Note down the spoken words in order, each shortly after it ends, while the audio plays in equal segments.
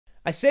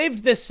I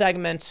saved this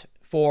segment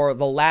for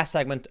the last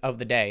segment of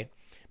the day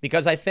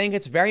because I think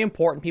it's very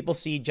important people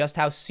see just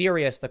how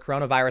serious the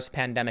coronavirus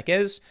pandemic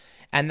is.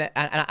 And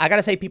I got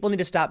to say, people need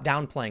to stop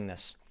downplaying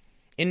this.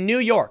 In New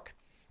York,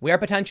 we are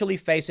potentially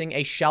facing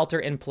a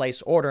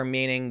shelter-in-place order,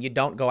 meaning you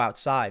don't go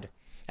outside.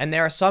 And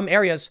there are some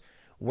areas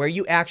where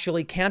you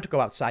actually can't go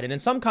outside. And in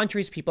some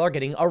countries, people are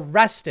getting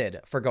arrested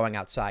for going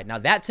outside. Now,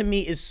 that to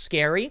me is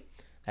scary.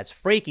 That's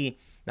freaky.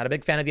 Not a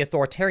big fan of the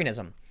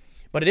authoritarianism.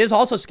 But it is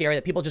also scary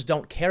that people just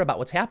don't care about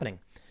what's happening.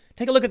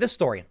 Take a look at this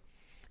story.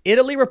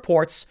 Italy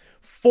reports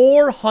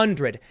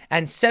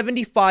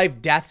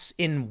 475 deaths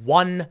in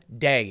one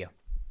day.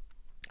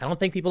 I don't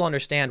think people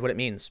understand what it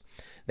means,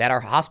 that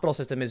our hospital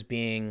system is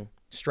being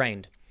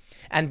strained.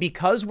 And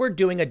because we're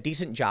doing a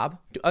decent job,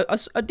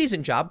 a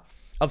decent job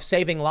of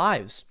saving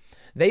lives,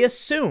 they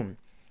assume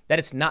that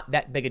it's not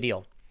that big a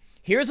deal.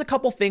 Here's a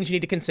couple things you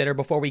need to consider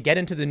before we get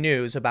into the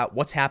news about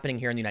what's happening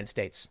here in the United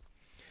States.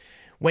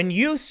 When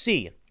you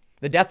see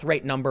the death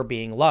rate number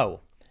being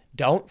low,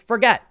 don't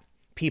forget,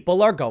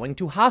 people are going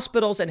to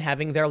hospitals and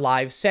having their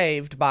lives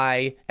saved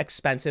by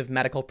expensive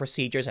medical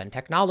procedures and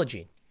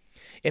technology.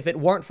 If it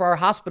weren't for our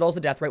hospitals,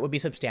 the death rate would be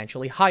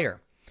substantially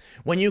higher.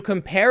 When you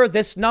compare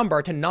this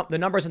number to the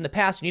numbers in the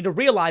past, you need to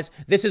realize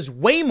this is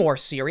way more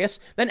serious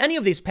than any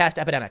of these past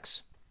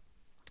epidemics.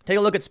 Take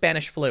a look at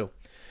Spanish flu,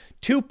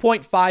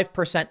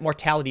 2.5%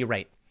 mortality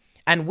rate.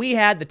 And we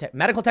had the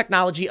medical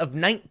technology of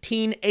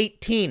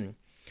 1918.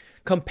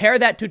 Compare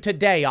that to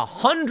today,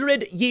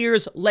 100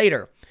 years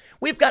later.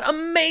 We've got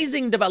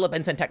amazing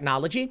developments in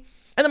technology,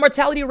 and the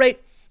mortality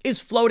rate is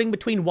floating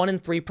between 1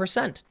 and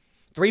 3%.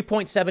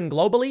 3.7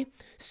 globally,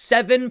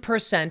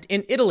 7%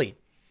 in Italy.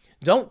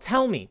 Don't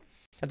tell me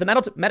that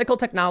the medical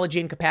technology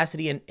and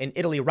capacity in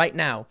Italy right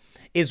now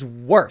is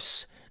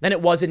worse than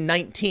it was in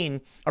 19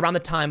 around the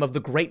time of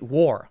the Great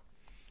War.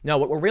 No,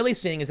 what we're really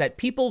seeing is that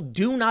people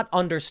do not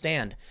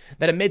understand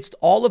that amidst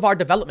all of our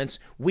developments,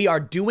 we are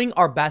doing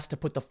our best to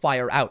put the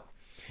fire out.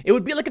 It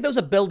would be like if there was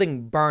a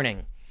building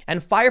burning and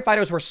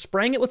firefighters were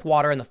spraying it with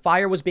water and the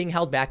fire was being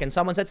held back and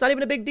someone said, it's not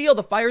even a big deal.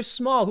 The fire's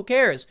small. Who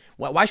cares?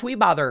 Why should we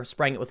bother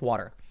spraying it with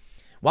water?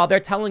 While they're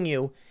telling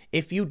you,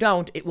 if you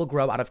don't, it will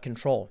grow out of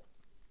control.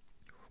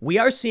 We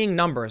are seeing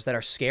numbers that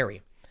are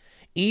scary,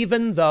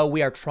 even though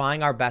we are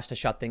trying our best to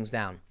shut things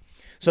down.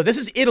 So this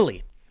is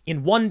Italy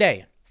in one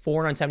day,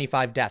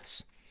 475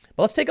 deaths.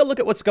 But let's take a look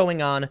at what's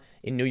going on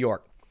in New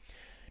York.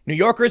 New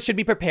Yorkers should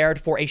be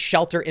prepared for a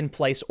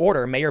shelter-in-place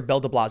order, Mayor Bill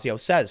de Blasio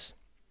says.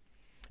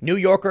 New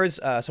Yorkers,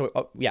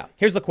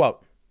 here's the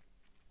quote.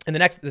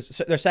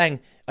 They're saying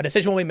a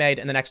decision will be made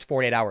in the next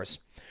 48 hours.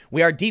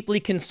 We are deeply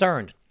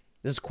concerned.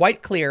 This is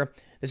quite clear.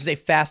 This is a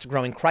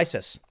fast-growing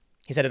crisis.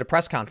 He said at a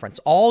press conference,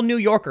 all New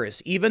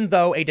Yorkers, even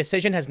though a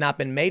decision has not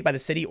been made by the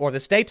city or the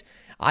state,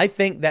 I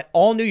think that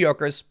all New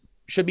Yorkers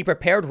should be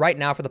prepared right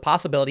now for the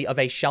possibility of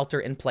a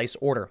shelter-in-place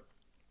order.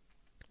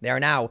 There are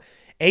now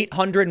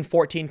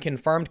 814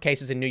 confirmed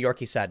cases in New York,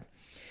 he said,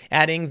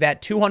 adding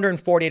that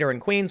 248 are in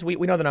Queens. We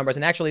know the numbers.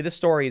 And actually, this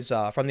story's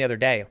from the other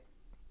day.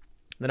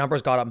 The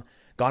numbers gone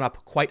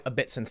up quite a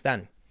bit since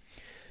then.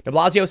 De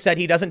Blasio said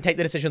he doesn't take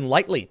the decision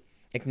lightly,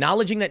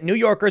 acknowledging that New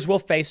Yorkers will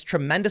face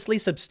tremendously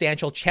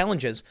substantial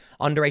challenges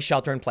under a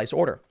shelter-in-place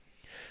order.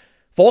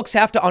 Folks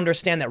have to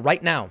understand that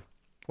right now,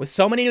 with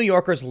so many New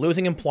Yorkers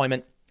losing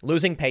employment,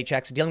 losing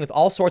paychecks, dealing with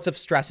all sorts of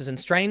stresses and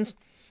strains,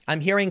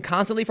 I'm hearing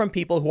constantly from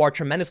people who are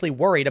tremendously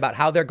worried about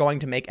how they're going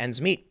to make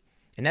ends meet.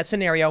 In that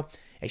scenario,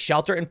 a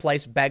shelter in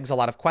place begs a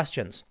lot of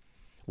questions.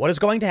 What is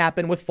going to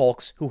happen with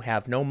folks who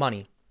have no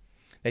money?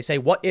 They say,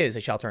 what is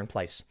a shelter in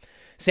place?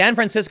 San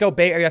Francisco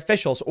Bay Area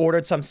officials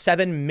ordered some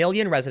 7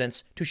 million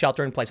residents to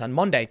shelter in place on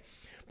Monday,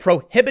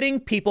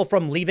 prohibiting people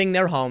from leaving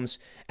their homes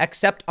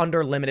except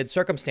under limited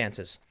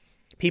circumstances.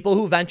 People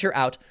who venture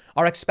out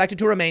are expected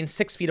to remain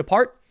 6 feet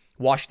apart,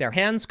 wash their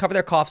hands, cover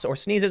their coughs or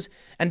sneezes,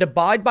 and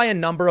abide by a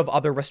number of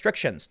other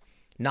restrictions.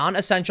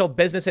 Non-essential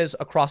businesses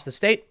across the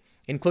state,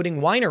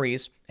 including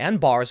wineries and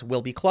bars,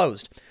 will be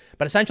closed.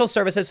 But essential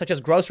services such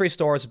as grocery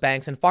stores,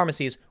 banks, and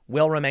pharmacies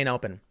will remain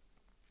open.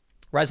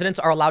 Residents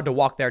are allowed to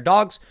walk their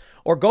dogs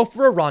or go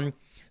for a run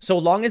so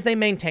long as they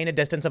maintain a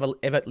distance of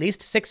at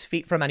least 6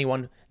 feet from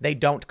anyone they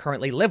don't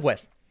currently live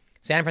with.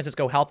 San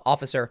Francisco Health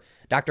Officer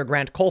Dr.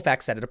 Grant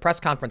Colfax said at a press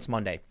conference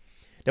Monday.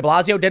 De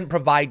Blasio didn't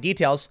provide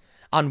details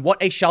on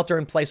what a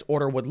shelter-in-place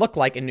order would look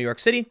like in New York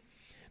City.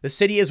 The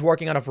city is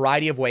working on a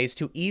variety of ways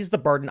to ease the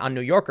burden on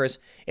New Yorkers,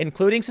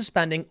 including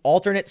suspending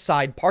alternate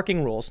side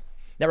parking rules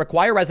that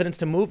require residents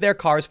to move their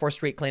cars for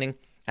street cleaning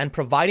and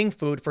providing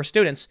food for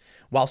students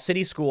while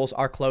city schools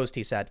are closed,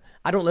 he said.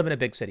 I don't live in a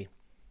big city.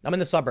 I'm in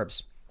the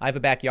suburbs. I have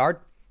a backyard.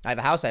 I have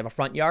a house. I have a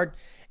front yard.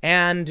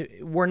 And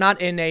we're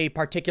not in a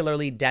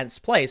particularly dense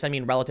place. I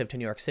mean, relative to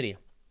New York City.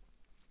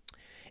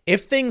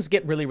 If things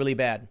get really, really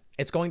bad,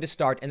 it's going to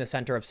start in the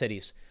center of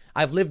cities.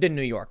 I've lived in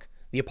New York.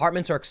 The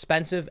apartments are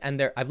expensive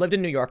and I've lived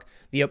in New York.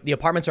 The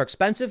apartments are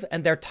expensive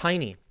and they're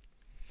tiny.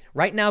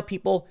 Right now,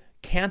 people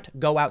can't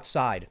go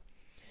outside.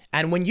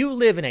 And when you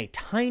live in a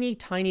tiny,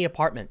 tiny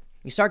apartment,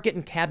 you start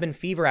getting cabin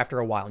fever after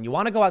a while and you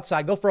want to go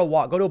outside, go for a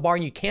walk, go to a bar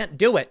and you can't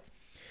do it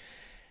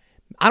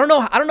I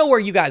don't know where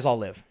you guys all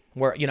live,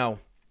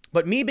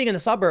 but me being in the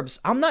suburbs,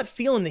 I'm not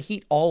feeling the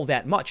heat all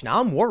that much. Now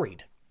I'm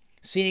worried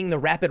seeing the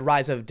rapid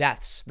rise of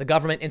deaths, the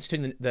government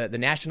instituting the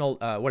national,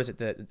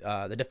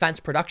 the Defense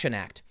Production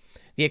Act,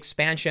 the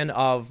expansion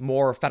of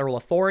more federal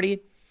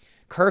authority,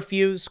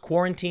 curfews,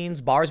 quarantines,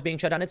 bars being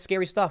shut down. It's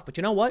scary stuff. But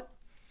you know what?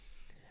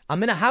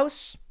 I'm in a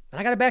house and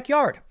I got a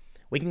backyard.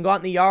 We can go out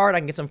in the yard. I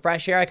can get some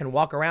fresh air. I can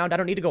walk around. I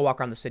don't need to go walk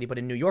around the city. But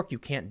in New York, you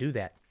can't do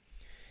that.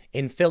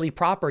 In Philly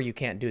proper, you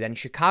can't do that. In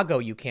Chicago,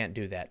 you can't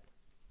do that.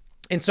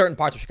 In certain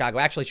parts of Chicago.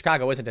 Actually,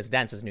 Chicago isn't as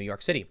dense as New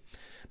York City.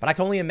 But I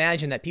can only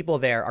imagine that people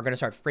there are going to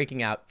start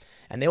freaking out,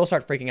 and they will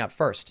start freaking out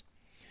first.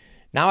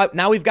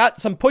 Now we've got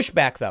some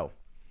pushback, though.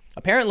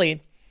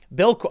 Apparently,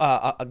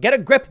 Get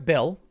a Grip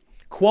Bill,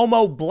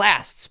 Cuomo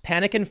blasts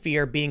panic and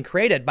fear being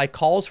created by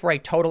calls for a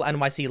total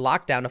NYC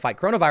lockdown to fight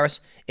coronavirus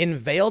in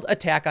veiled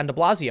attack on de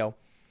Blasio,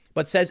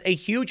 but says a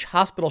huge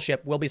hospital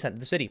ship will be sent to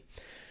the city.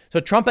 So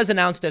Trump has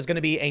announced there's going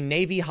to be a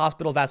Navy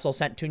hospital vessel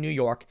sent to New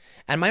York.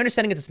 And my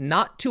understanding is it's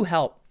not to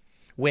help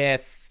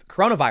with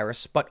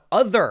coronavirus, but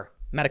other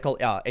medical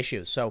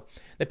issues. So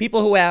the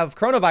people who have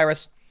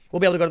coronavirus will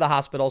be able to go to the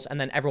hospitals,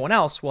 and then everyone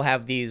else will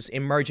have these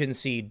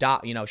emergency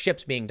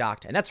ships being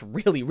docked. And that's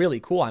really, really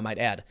cool, I might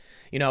add.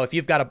 If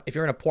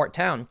you're in a port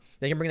town,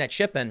 they can bring that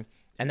ship in,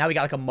 and now we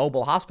got like a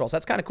mobile hospital. So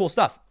that's kind of cool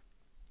stuff.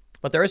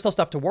 But there is still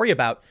stuff to worry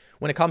about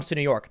when it comes to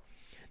New York.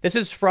 This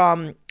is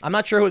from, I'm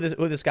not sure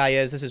who this guy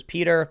is. This is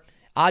Peter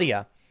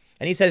Adia.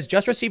 And he says,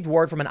 just received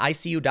word from an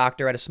ICU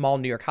doctor at a small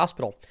New York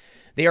hospital.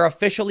 They are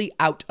officially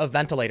out of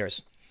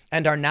ventilators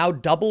and are now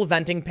double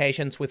venting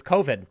patients with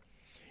COVID.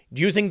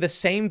 Using the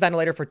same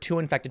ventilator for 2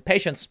 infected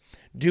patients.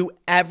 Do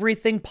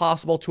everything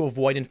possible to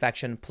avoid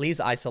infection.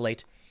 Please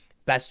isolate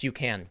best you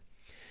can.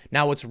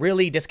 Now, what's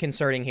really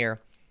disconcerting here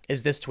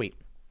is this tweet.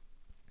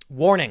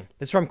 Warning.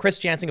 This is from Chris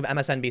Jansing of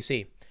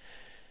MSNBC.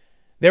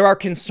 There are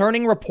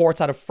concerning reports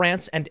out of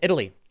France and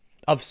Italy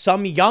of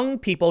some young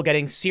people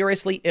getting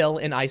seriously ill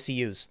in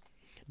ICUs.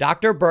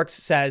 Dr. Birx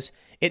says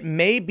it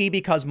may be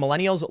because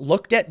millennials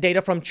looked at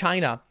data from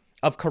China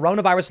of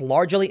coronavirus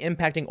largely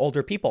impacting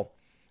older people.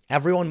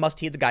 Everyone must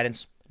heed the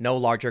guidance, no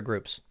larger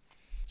groups.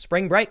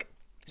 Spring break,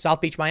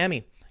 South Beach,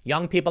 Miami.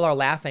 Young people are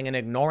laughing and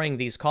ignoring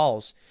these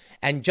calls.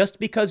 And just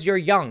because you're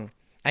young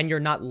and you're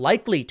not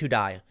likely to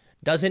die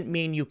doesn't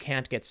mean you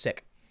can't get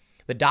sick.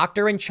 The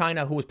doctor in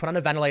China who was put on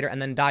a ventilator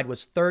and then died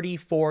was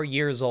 34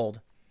 years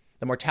old.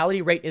 The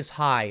mortality rate is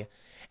high,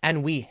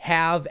 and we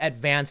have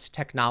advanced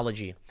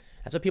technology.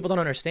 That's what people don't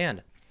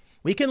understand.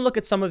 We can look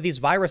at some of these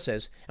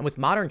viruses, and with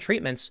modern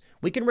treatments,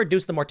 we can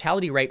reduce the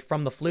mortality rate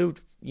from the flu,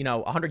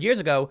 100 years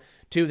ago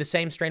to the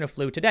same strain of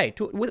flu today,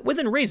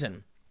 within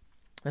reason.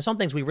 There's some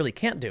things we really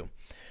can't do.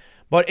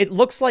 But it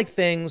looks like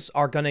things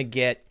are going to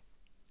get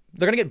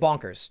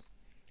bonkers.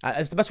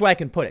 That's the best way I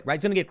can put it, right?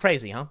 It's going to get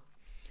crazy, huh?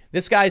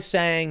 This guy's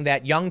saying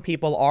that young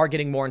people are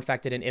getting more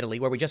infected in Italy,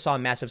 where we just saw a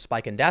massive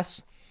spike in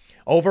deaths.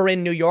 Over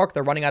in New York,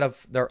 they're running out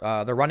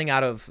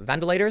of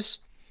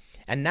ventilators.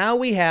 And now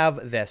we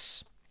have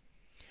this.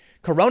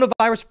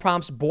 Coronavirus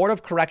prompts Board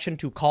of Correction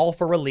to call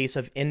for release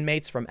of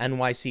inmates from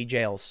NYC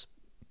jails.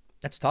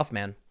 That's tough,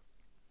 man.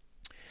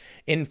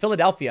 In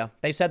Philadelphia,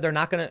 they said they're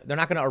not going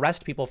to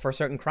arrest people for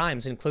certain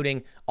crimes,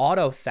 including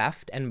auto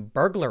theft and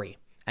burglary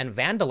and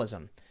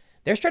vandalism.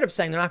 They're straight up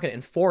saying they're not going to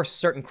enforce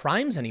certain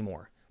crimes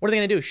anymore. What are they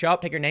going to do? Show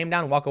up, take your name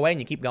down, walk away, and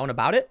you keep going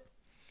about it?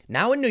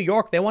 Now in New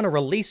York, they want to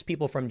release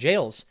people from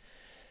jails.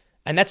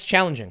 And that's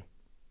challenging.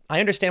 I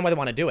understand why they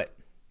want to do it.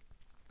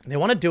 They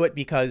want to do it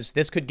because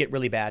this could get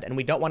really bad, and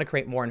we don't want to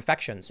create more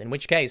infections. In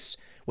which case,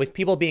 with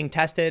people being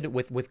tested,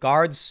 with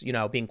guards,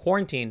 being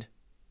quarantined,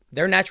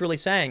 they're naturally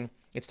saying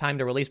it's time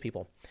to release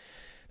people.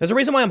 There's a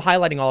reason why I'm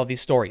highlighting all of these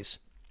stories.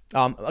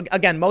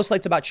 Again, mostly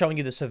it's about showing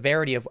you the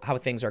severity of how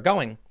things are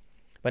going.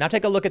 But now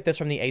take a look at this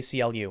from the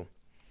ACLU.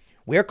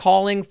 We're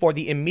calling for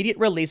the immediate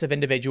release of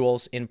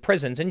individuals in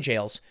prisons and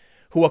jails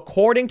who,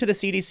 according to the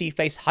CDC,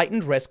 face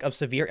heightened risk of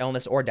severe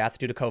illness or death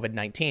due to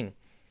COVID-19.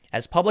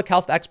 As public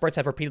health experts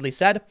have repeatedly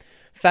said,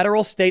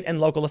 federal, state,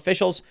 and local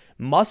officials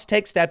must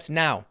take steps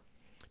now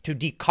to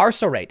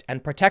decarcerate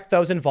and protect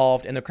those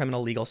involved in the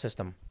criminal legal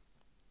system.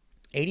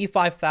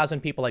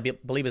 85,000 people, I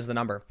believe is the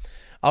number,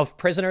 of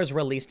prisoners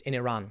released in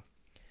Iran.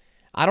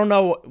 I don't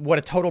know what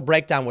a total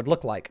breakdown would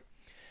look like.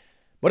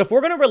 But if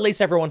we're going to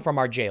release everyone from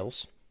our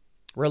jails,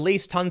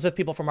 release tons of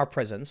people from our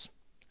prisons,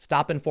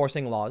 stop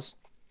enforcing laws,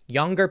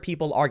 younger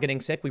people are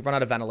getting sick. We've run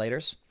out of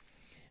ventilators.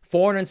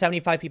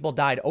 475 people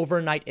died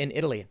overnight in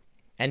Italy,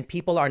 and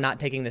people are not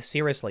taking this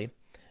seriously.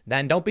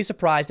 Then don't be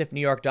surprised if New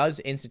York does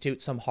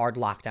institute some hard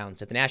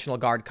lockdowns. If the National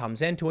Guard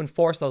comes in to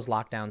enforce those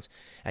lockdowns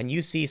and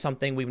you see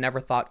something we've never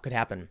thought could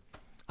happen,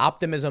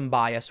 optimism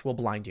bias will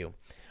blind you.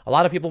 A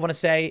lot of people want to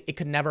say it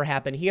could never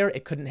happen here.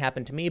 It couldn't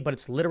happen to me, but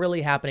it's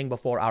literally happening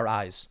before our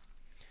eyes.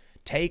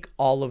 Take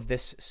all of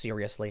this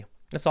seriously.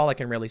 That's all I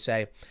can really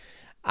say.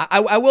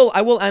 I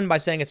will end by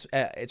saying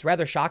it's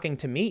rather shocking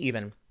to me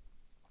even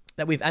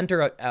that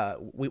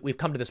we've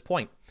come to this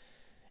point.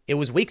 It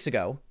was weeks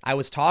ago. I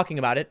was talking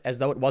about it as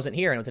though it wasn't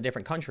here and it was a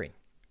different country.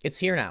 It's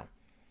here now.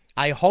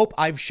 I hope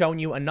I've shown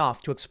you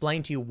enough to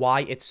explain to you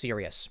why it's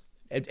serious.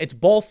 It's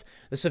both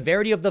the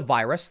severity of the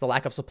virus, the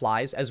lack of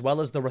supplies, as well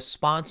as the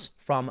response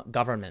from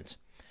government.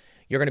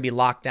 You're going to be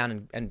locked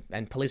down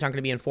and police aren't going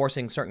to be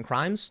enforcing certain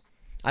crimes.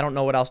 I don't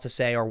know what else to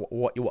say or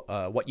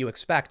what you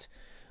expect,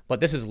 but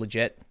this is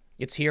legit.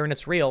 It's here and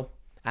it's real.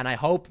 And I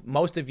hope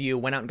most of you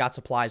went out and got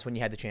supplies when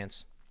you had the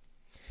chance.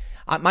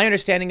 My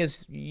understanding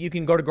is you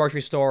can go to grocery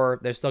store.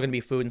 There's still going to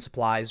be food and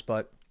supplies.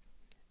 But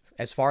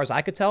as far as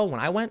I could tell, when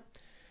I went,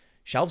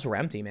 shelves were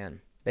empty, man.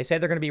 They say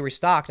they're going to be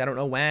restocked. I don't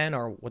know when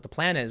or what the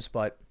plan is,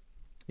 but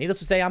needless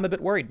to say, I'm a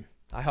bit worried.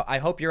 I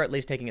hope you're at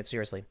least taking it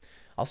seriously.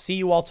 I'll see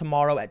you all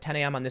tomorrow at 10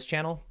 a.m. on this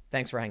channel.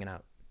 Thanks for hanging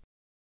out.